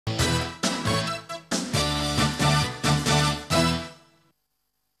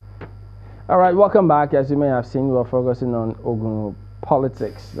All right, welcome back. As you may have seen, we're focusing on Ogun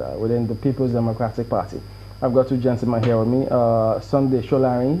politics within the People's Democratic Party. I've got two gentlemen here with me. Sunday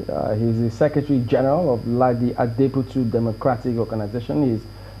Sholari, he's the Secretary General of the Adeputu Democratic Organization. He's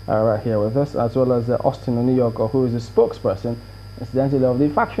right here with us, as well as Austin New York, who is the spokesperson, incidentally, of the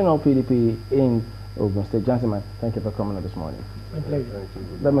factional PDP in Ogun State. Gentlemen, thank you for coming on this morning. My pleasure.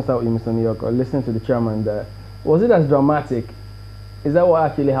 Let me start with you, Mr. New York. Listening to the chairman there, was it as dramatic? Is that what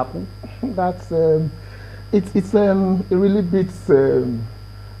actually happened? That's it really beats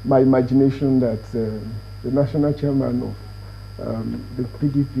my imagination that the national chairman of the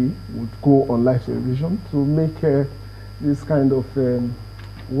PDP would go on live television to make this kind of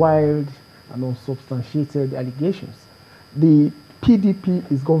wild and unsubstantiated allegations. The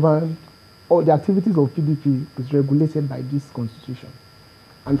PDP is governed, or the activities of PDP is regulated by this constitution.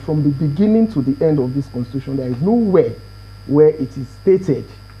 And from the beginning to the end of this constitution, there is nowhere where it is stated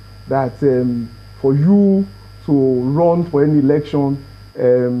that for you to run for any election,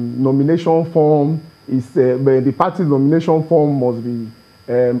 nomination form is the party's nomination form must be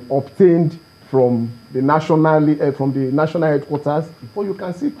obtained from the national headquarters before you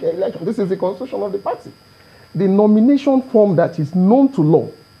can seek election. This is the constitution of the party. The nomination form that is known to law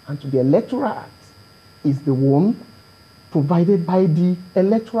and to the Electoral Act is the one provided by the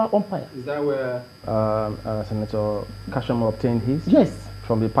electoral umpire. Is that where Senator Kashama obtained his? Yes.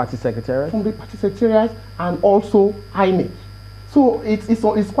 From the party secretariat? From the party secretariat and also INEC. So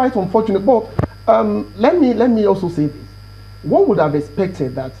it's quite unfortunate. But let me also say this. One would have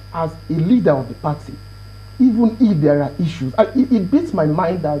expected that as a leader of the party, even if there are issues, it beats my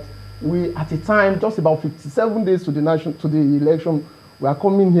mind that we, at a time, just about 57 days to the election, we are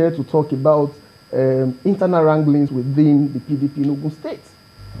coming here to talk about internal wranglings within the PDP in Ogun State,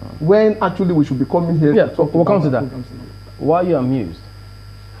 when actually we should be coming here to talk we'll about come to that. Why are you amused?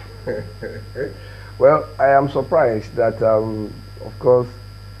 Well, I am surprised that, of course,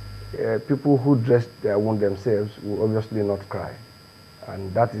 people who dress their wound themselves will obviously not cry,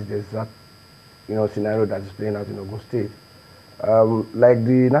 and that is the exact, scenario that is playing out in Ogun State. Like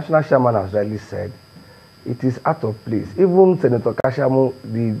the national chairman has rightly said, it is out of place. Even Senator Kashamu,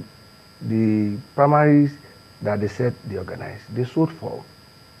 the primaries that they said they organized, they sold form.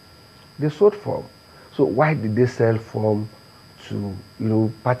 So why did they sell form to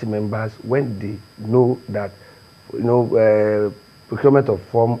party members when they know that procurement of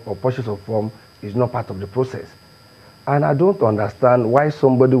form or purchase of form is not part of the process? And I don't understand why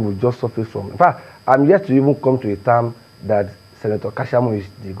somebody would just surface from. In fact, I'm yet to even come to a term that Senator Kashamu is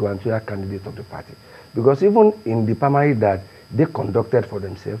the gubernatorial candidate of the party, because even in the primary that they conducted for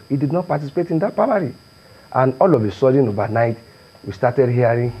themselves, he did not participate in that primary. And all of a sudden, overnight, we started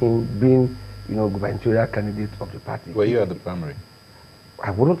hearing him being, gubernatorial candidate of the party. Were you at the primary?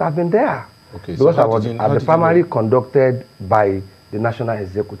 I wouldn't have been there. Okay, because I was at the primary conducted by the national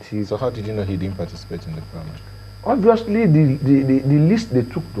executive. So how did you know he didn't participate in the primary? Obviously, the list they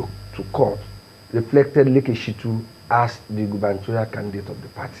took to court reflected Leke Shitu as the gubernatorial candidate of the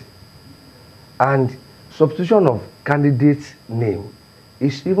party. And substitution of candidate's name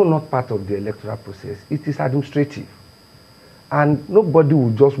is even not part of the electoral process. It is administrative. And nobody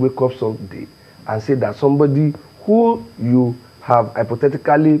will just wake up someday and say that somebody who you have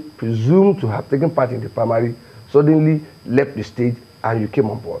hypothetically presumed to have taken part in the primary suddenly left the stage and you came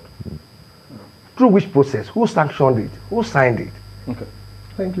on board. Through which process? Who sanctioned it? Who signed it? Okay.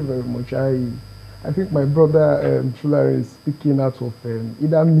 Thank you very much. I think my brother Sholari is speaking out of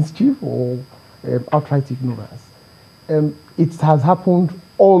either mischief or outright ignorance. It has happened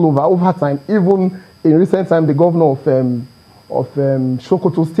all over time. Even in recent time, the governor of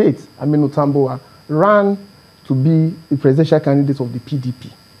Sokoto State, Aminu Tamboa, ran to be the presidential candidate of the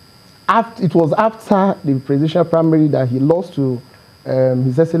PDP. It was after the presidential primary that he lost to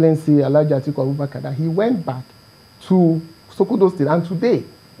His Excellency Alhaji Atiku Abubakar that he went back to Sokoto State, and today.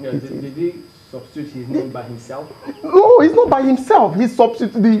 Yeah, did he substitute his name by himself? No, he's not by himself. He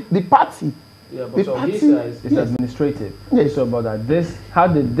substituted the party. Yeah, but so he says it's administrative. Yes. So about that, how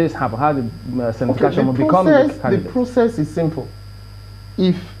did this happen? How did Senator Kashama become the candidate? The process is simple.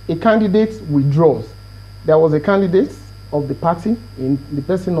 If a candidate withdraws, there was a candidate of the party in the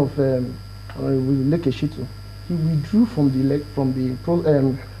person of Leke Shitu. He withdrew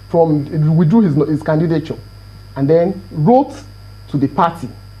withdrew his candidature, and then wrote to the party.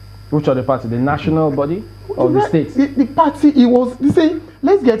 Which of the party? The national body or the state? The party. They say,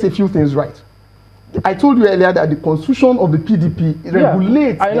 let's get a few things right. I told you earlier that the constitution of the PDP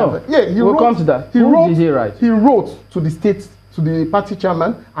regulates. I know. We'll come to that. Who did he write? He wrote to the state, to the party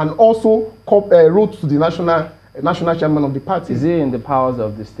chairman, and also wrote to the national chairman of the party. Is he in the powers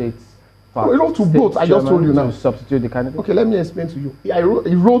of the state No, he wrote to both. I just told you now. To substitute the candidate? Okay, let me explain to you.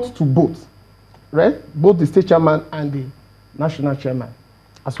 He wrote to both, right? Both the state chairman and the national chairman,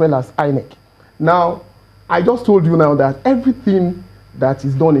 as well as INEC. Now, I just told you now that everything that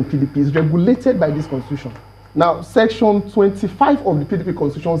is done in PDP is regulated by this constitution. Now, section 25 of the PDP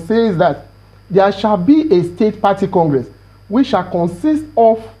constitution says that there shall be a state party congress which shall consist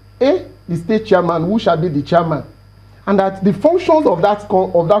of the state chairman, who shall be the chairman, and that the functions of that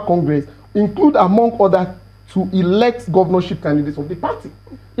congress include, among others, to elect governorship candidates of the party.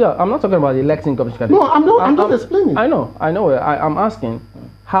 Yeah, I'm not talking about electing governorship candidates. No, I'm just explaining. I know. I'm asking,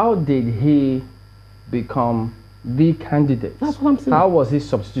 how did he become the candidate? That's what I'm saying. How was he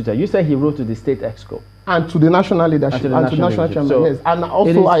substituted? You said he wrote to the state exco. And to the national leadership, and to the national chairman, so yes, and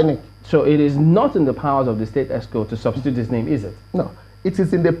also INEC. So it is not in the powers of the state exco to substitute his name, is it? No, it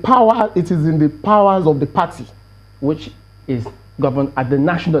is in the power. It is in the powers of the party, which is governed at the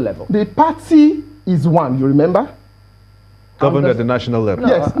national level. The party is one. You remember? Governed at the national level.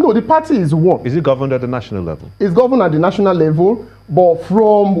 Yes. No, the party is one. Is it governed at the national level? It's governed at the national level, but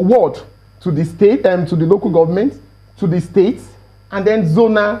from what to the state and to the local government, to the states, and then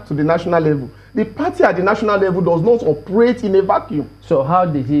zonal to the national level. The party at the national level does not operate in a vacuum. So how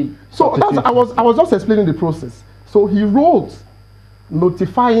did he? So that's, I was just explaining the process. So he wrote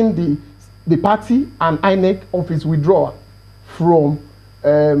notifying the party and INEC of his withdrawal from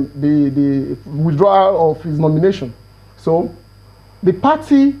the withdrawal of his nomination. So the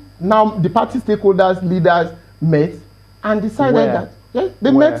party stakeholders, leaders met and decided that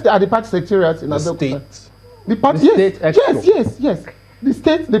they met at the party secretariat in Abeokuta. The party, yes.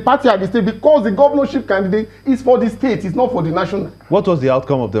 The party at the state, because the governorship candidate is for the state, it's not for the national. What was the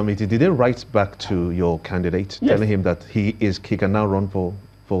outcome of the meeting? Did they write back to your candidate, yes, telling him that he can now run for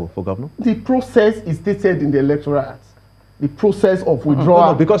governor? The process is stated in the Electoral Act. The process of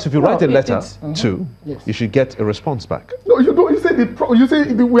withdrawal. No, because if you write a letter to, you should get a response back. No, you don't. You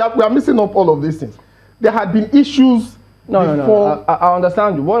say we are missing up all of these things. There had been issues. No. I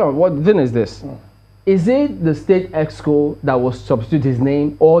understand. What the thing is this? Is it the state exco that will substitute his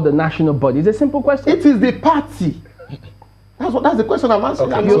name, or the national body? It's a simple question. It is the party. That's the question I'm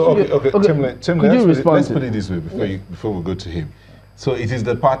answering. Okay. Tim, let's put it this way before we go to him. So it is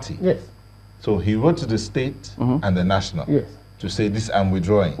the party. Yes. So he wrote to the state and the national to say this, I'm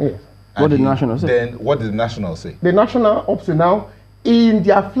withdrawing. Yes. And what did the national say? Then what did the national say? The national, up to now, in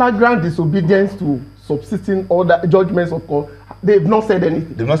their flagrant disobedience to subsisting order judgments of court, they've not said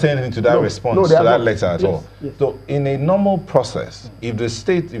anything. They've not said anything to that response, to that letter at all. Yes. So in a normal process,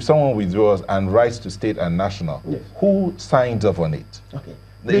 if someone withdraws and writes to state and national, who signs off on it? Okay.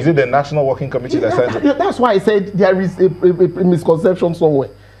 Is it the National Working Committee that signs off? That's why I said there is a misconception somewhere.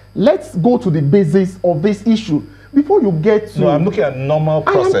 Let's go to the basis of this issue before you get to... No, I'm looking at normal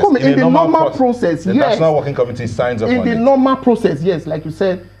process. I am coming. In the normal process, the National Working Committee signs off on it. In the normal process, yes, like you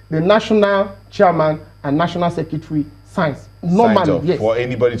said, the national chairman and national secretary signs. Normally, yes. For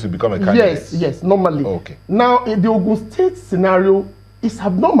anybody to become a candidate? Yes, normally. Okay. Now, in the Ogun State scenario, it's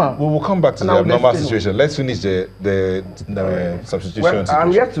abnormal. We will come back to the abnormal situation. Let's finish the substitution situation.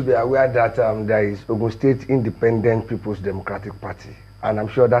 I'm yet to be aware that there is Ogun State Independent People's Democratic Party. And I'm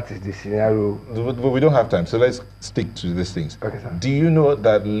sure that is the scenario. But we don't have time, so let's stick to these things. Okay, sir. Do you know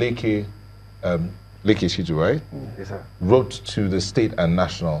that Leke Shitu, right? Yes, sir. Wrote to the state and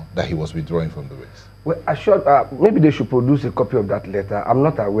national that he was withdrawing from the race? Well, maybe they should produce a copy of that letter. I'm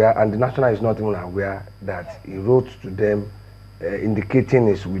not aware, and the national is not even aware that he wrote to them indicating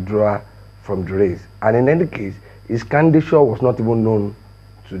his withdrawal from the race. And in any case, his candidature was not even known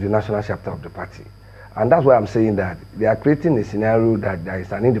to the national chapter of the party. And that's why I'm saying that they are creating a scenario that there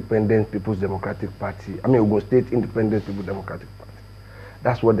is an independent People's Democratic Party. Ogun State Independent People's Democratic Party.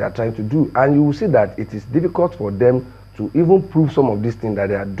 That's what they are trying to do. And you will see that it is difficult for them to even prove some of these things that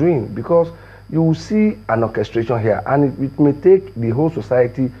they are doing, because you will see an orchestration here, and it may take the whole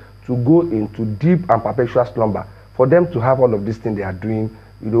society to go into deep and perpetual slumber for them to have all of these things they are doing,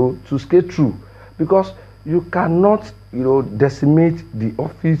 to skate through. Because you cannot, decimate the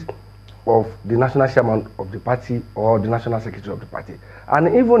office of the national chairman of the party or the national secretary of the party. And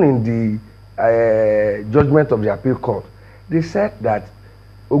even in the judgment of the appeal court, they said that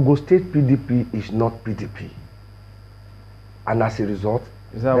Ogun State PDP is not PDP. And as a result...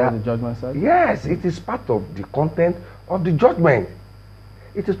 Is that what the judgment said? Yes, it is part of the content of the judgment.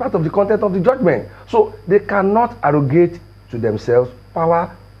 It is part of the content of the judgment. So they cannot arrogate to themselves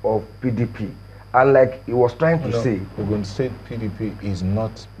power of PDP. And like he was trying to say, Ogun State PDP is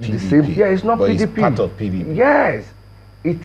not PDP. It's not but PDP. It's part of PDP. Yes.